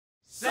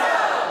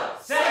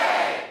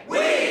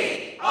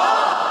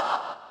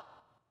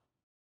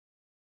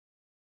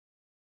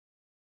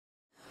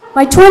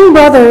My twin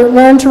brother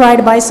learned to ride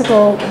a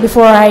bicycle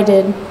before I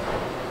did.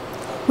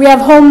 We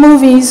have home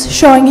movies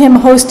showing him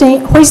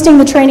hoisting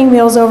the training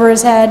wheels over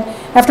his head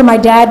after my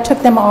dad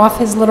took them off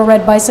his little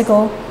red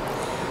bicycle.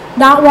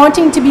 Not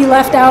wanting to be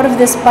left out of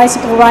this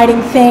bicycle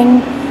riding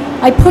thing,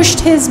 I pushed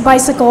his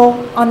bicycle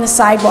on the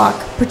sidewalk,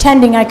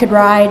 pretending I could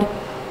ride.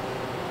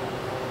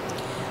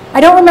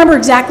 I don't remember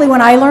exactly when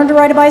I learned to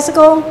ride a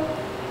bicycle,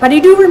 but I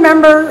do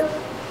remember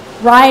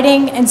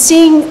riding and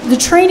seeing the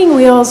training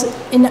wheels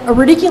in a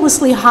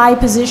ridiculously high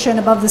position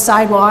above the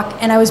sidewalk,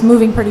 and I was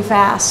moving pretty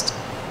fast.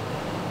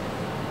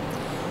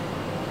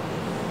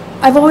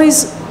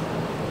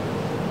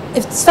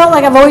 It's felt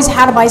like I've always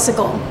had a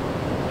bicycle.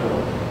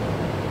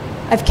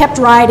 I've kept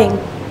riding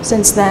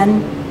since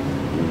then.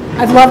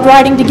 I've loved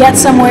riding to get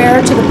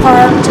somewhere, to the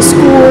park, to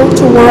school,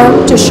 to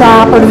work, to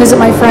shop, or to visit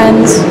my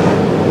friends.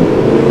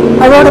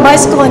 I rode a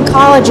bicycle in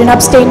college in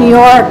upstate New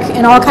York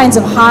in all kinds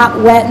of hot,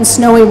 wet, and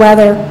snowy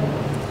weather.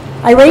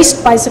 I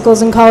raced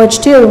bicycles in college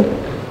too.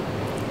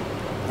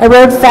 I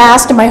rode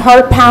fast and my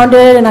heart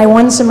pounded and I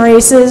won some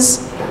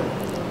races.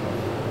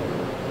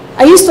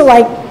 I used to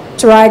like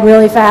to ride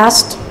really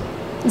fast,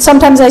 and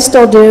sometimes I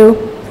still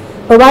do,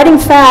 but riding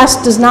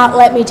fast does not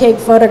let me take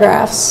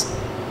photographs.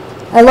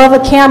 I love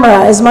a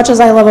camera as much as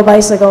I love a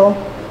bicycle,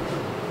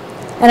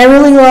 and I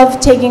really love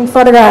taking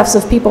photographs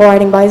of people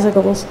riding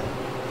bicycles.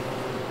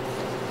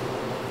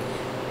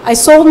 I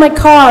sold my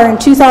car in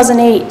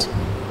 2008.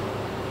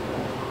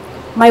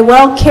 My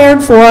well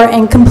cared for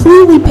and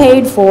completely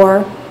paid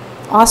for,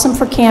 awesome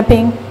for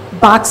camping,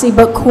 boxy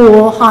but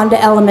cool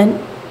Honda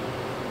Element.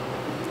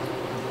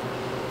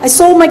 I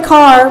sold my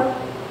car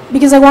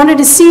because I wanted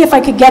to see if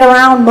I could get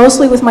around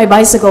mostly with my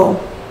bicycle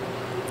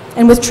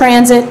and with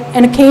transit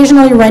and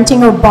occasionally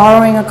renting or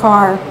borrowing a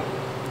car.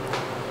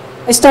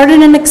 I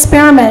started an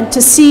experiment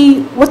to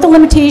see what the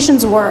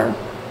limitations were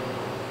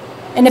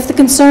and if the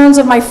concerns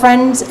of my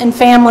friends and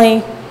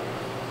family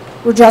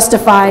were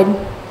justified.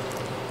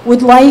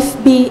 Would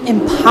life be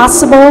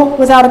impossible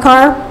without a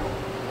car?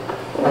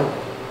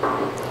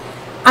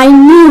 I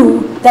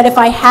knew that if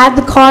I had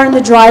the car in the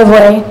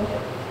driveway,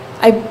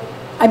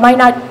 I might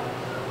not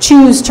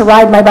choose to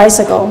ride my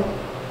bicycle.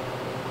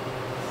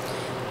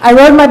 I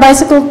rode my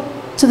bicycle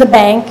to the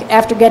bank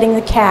after getting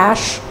the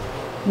cash,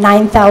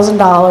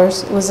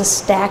 $9,000. It was a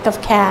stack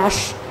of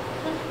cash,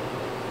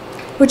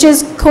 which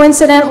is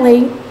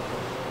coincidentally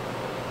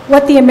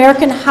what the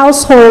American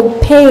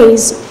household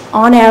pays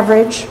on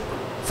average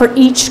for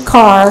each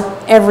car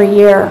every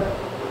year,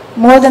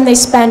 more than they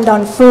spend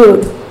on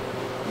food.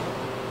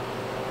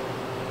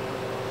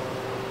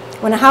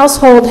 When a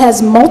household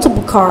has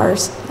multiple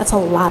cars, that's a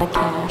lot of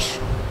cash.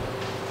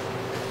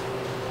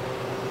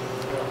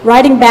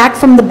 Riding back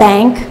from the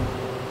bank,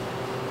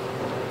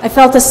 I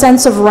felt a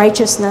sense of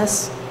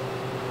righteousness.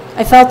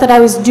 I felt that I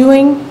was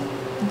doing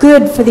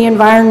good for the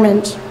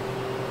environment.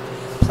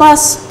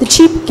 Plus, the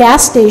cheap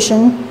gas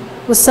station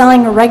was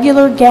selling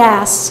regular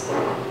gas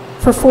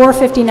for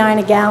 $4.59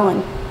 a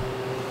gallon.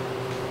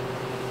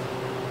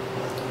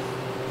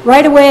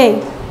 Right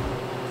away,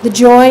 the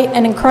joy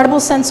and incredible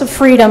sense of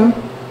freedom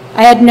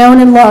I had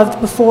known and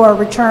loved before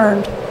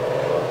returned.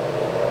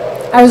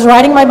 I was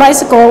riding my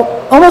bicycle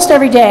almost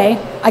every day.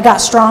 I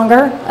got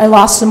stronger, I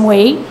lost some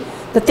weight.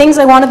 The things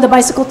I wanted the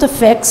bicycle to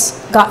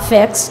fix got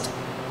fixed.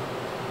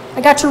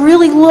 I got to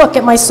really look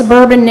at my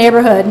suburban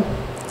neighborhood.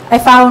 I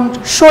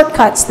found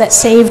shortcuts that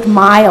saved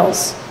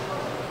miles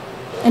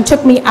and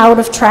took me out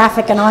of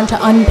traffic and onto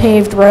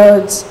unpaved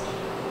roads.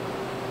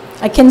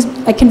 I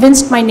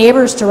convinced my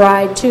neighbors to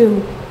ride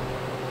too.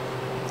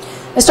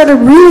 I started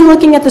really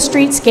looking at the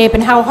streetscape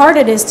and how hard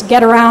it is to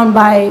get around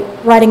by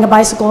riding a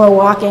bicycle or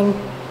walking.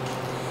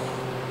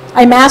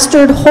 I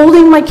mastered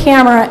holding my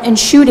camera and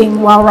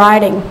shooting while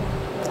riding.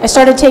 I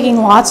started taking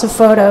lots of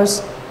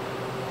photos.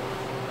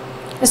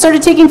 I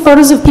started taking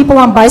photos of people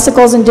on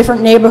bicycles in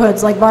different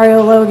neighborhoods like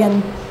Barrio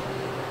Logan,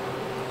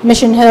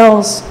 Mission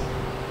Hills,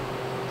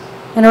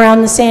 and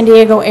around the San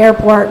Diego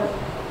airport,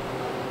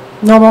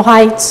 Normal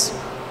Heights.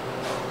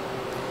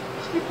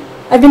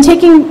 I've been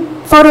taking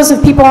photos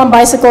of people on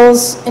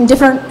bicycles in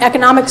different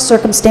economic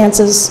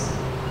circumstances.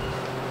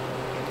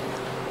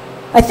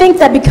 I think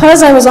that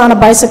because I was on a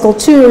bicycle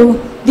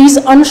too, these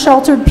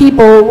unsheltered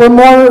people were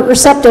more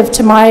receptive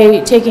to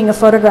my taking a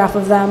photograph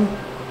of them.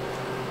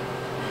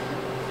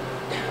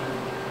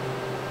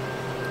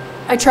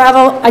 I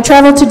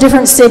traveled to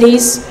different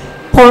cities,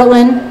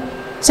 Portland,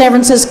 San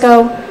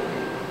Francisco,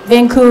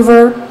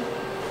 Vancouver,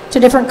 to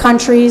different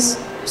countries,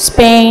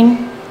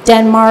 Spain,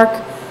 Denmark,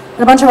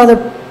 and a bunch of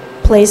other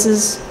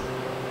places.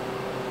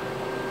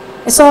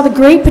 I saw the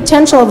great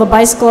potential of a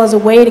bicycle as a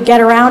way to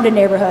get around a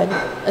neighborhood,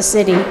 a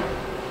city.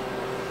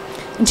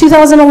 In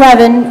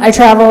 2011, I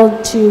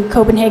traveled to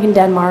Copenhagen,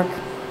 Denmark.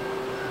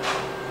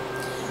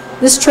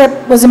 This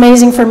trip was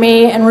amazing for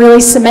me and really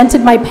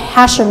cemented my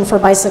passion for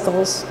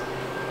bicycles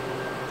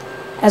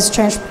as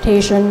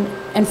transportation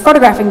and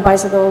photographing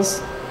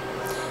bicycles.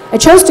 I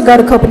chose to go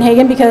to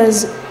Copenhagen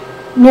because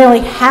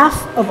nearly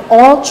half of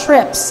all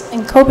trips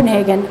in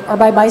Copenhagen are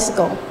by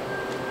bicycle.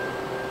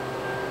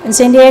 In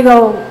San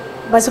Diego,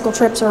 bicycle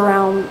trips are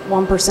around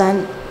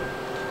 1%.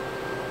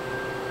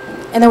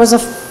 And there was a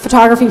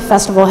photography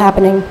festival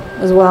happening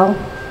as well.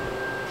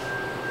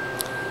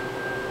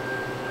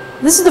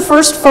 This is the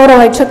first photo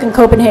I took in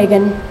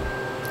Copenhagen.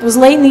 It was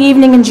late in the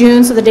evening in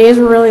June, so the days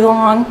were really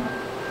long.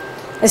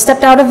 I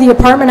stepped out of the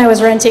apartment I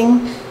was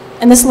renting,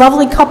 and this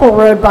lovely couple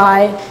rode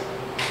by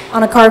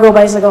on a cargo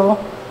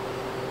bicycle.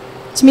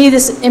 To me,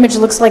 this image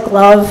looks like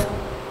love.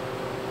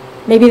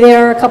 Maybe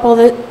they're a couple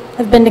that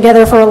have been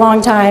together for a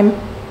long time.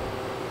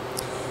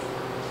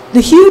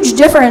 The huge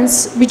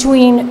difference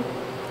between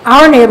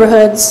our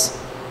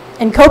neighborhoods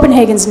and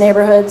Copenhagen's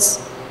neighborhoods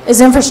is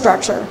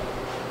infrastructure.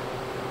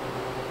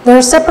 There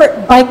are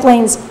separate bike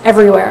lanes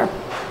everywhere.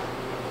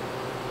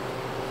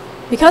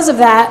 Because of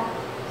that,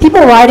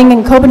 people riding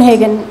in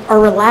Copenhagen are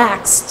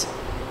relaxed.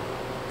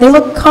 They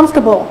look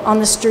comfortable on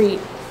the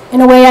street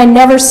in a way I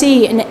never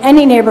see in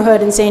any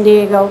neighborhood in San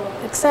Diego,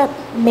 except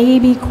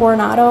maybe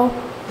Coronado.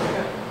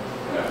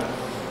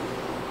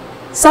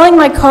 Selling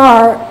my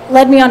car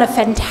led me on a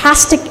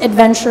fantastic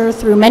adventure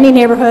through many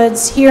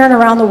neighborhoods here and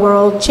around the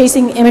world,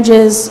 chasing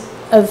images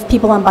of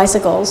people on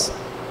bicycles.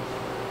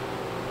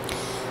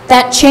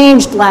 That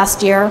changed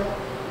last year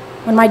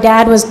when my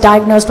dad was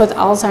diagnosed with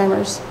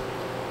Alzheimer's.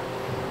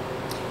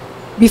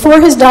 Before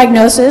his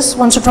diagnosis,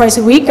 once or twice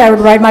a week, I would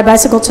ride my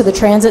bicycle to the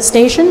transit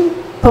station,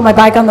 put my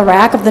bike on the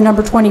rack of the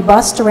number 20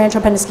 bus to Rancho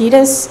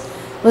Penasquitos,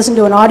 listen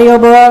to an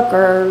audiobook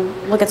or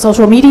look at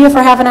social media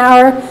for half an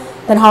hour,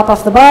 then hop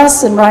off the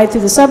bus and ride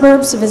through the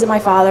suburbs to visit my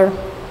father.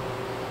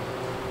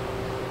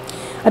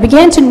 I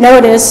began to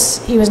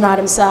notice he was not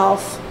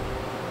himself.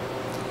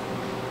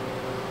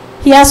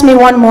 He asked me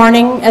one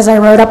morning as I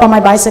rode up on my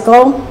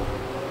bicycle,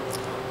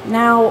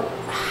 "Now,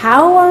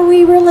 how are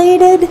we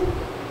related?"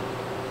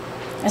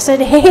 I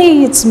said,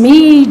 "Hey, it's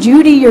me,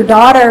 Judi, your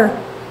daughter."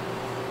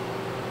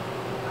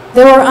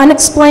 There were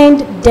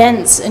unexplained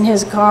dents in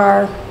his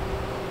car.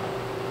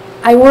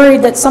 I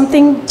worried that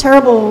something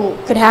terrible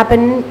could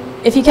happen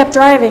if he kept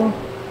driving,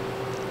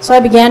 so I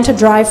began to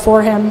drive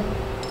for him.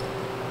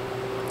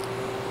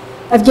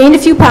 I've gained a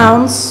few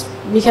pounds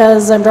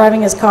because I'm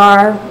driving his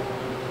car.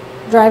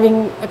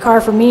 Driving a car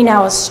for me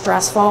now is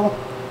stressful.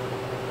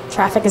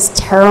 Traffic is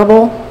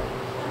terrible.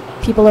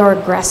 People are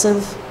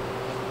aggressive.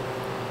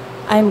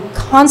 I'm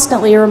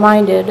constantly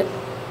reminded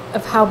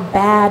of how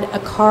bad a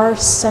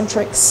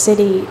car-centric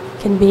city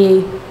can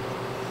be.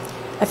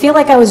 I feel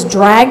like I was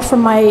dragged from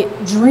my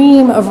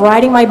dream of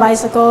riding my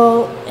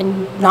bicycle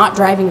and not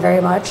driving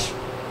very much.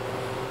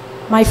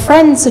 My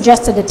friend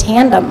suggested a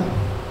tandem.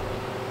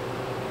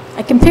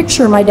 I can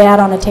picture my dad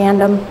on a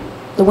tandem,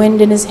 the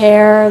wind in his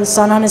hair, the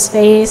sun on his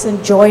face,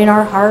 and joy in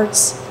our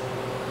hearts.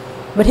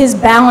 But his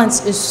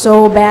balance is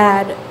so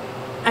bad,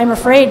 I'm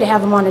afraid to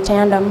have him on a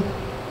tandem.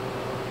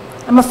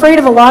 I'm afraid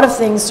of a lot of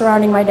things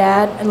surrounding my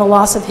dad and the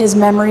loss of his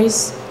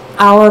memories,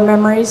 our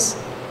memories.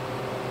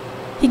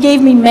 He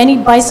gave me many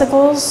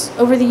bicycles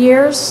over the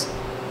years,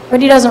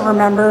 but he doesn't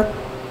remember.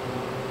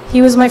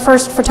 He was my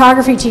first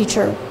photography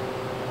teacher.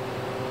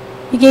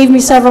 He gave me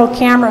several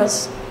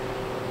cameras.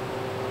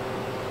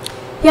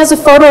 He has a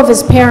photo of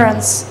his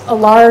parents, a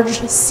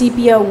large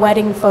sepia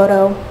wedding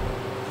photo.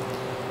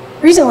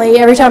 Recently,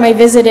 every time I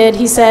visited,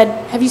 he said,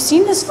 "Have you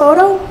seen this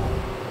photo?"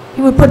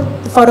 He would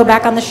put the photo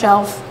back on the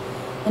shelf,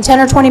 and 10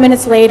 or 20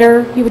 minutes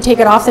later, he would take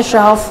it off the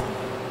shelf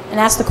and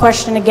ask the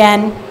question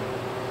again,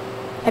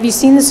 "Have you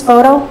seen this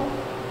photo?"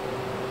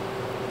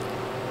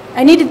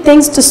 I needed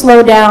things to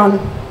slow down.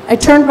 I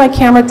turned my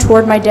camera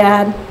toward my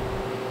dad.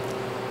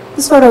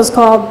 This photo is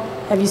called,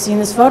 "Have you seen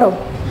this photo?"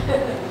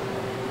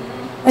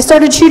 I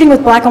started shooting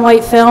with black and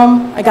white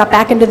film. I got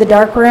back into the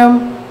dark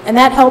room, and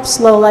that helped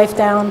slow life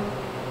down.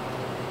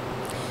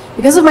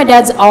 Because of my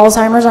dad's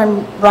Alzheimer's,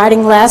 I'm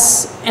riding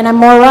less, and I'm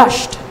more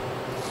rushed.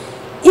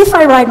 If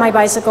I ride my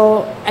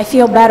bicycle, I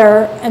feel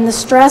better, and the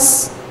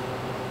stress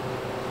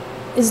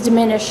is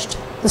diminished.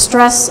 The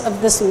stress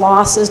of this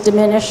loss is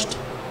diminished.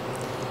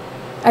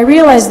 I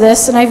realize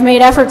this, and I've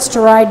made efforts to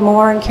ride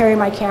more and carry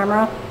my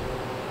camera,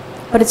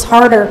 but it's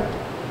harder.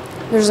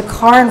 There's a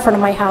car in front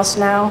of my house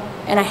now,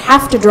 and I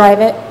have to drive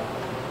it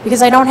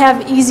because I don't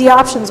have easy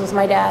options with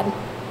my dad.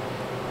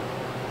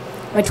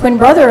 My twin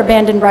brother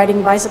abandoned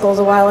riding bicycles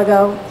a while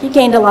ago. He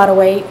gained a lot of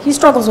weight. He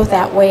struggles with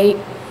that weight.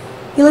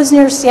 He lives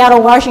near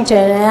Seattle,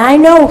 Washington, and I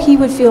know he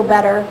would feel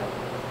better,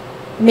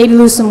 maybe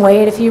lose some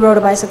weight if he rode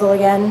a bicycle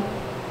again.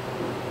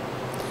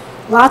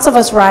 Lots of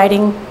us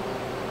riding.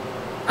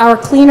 Our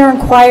cleaner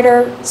and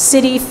quieter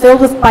city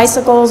filled with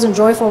bicycles and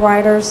joyful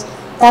riders.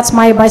 That's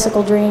my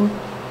bicycle dream.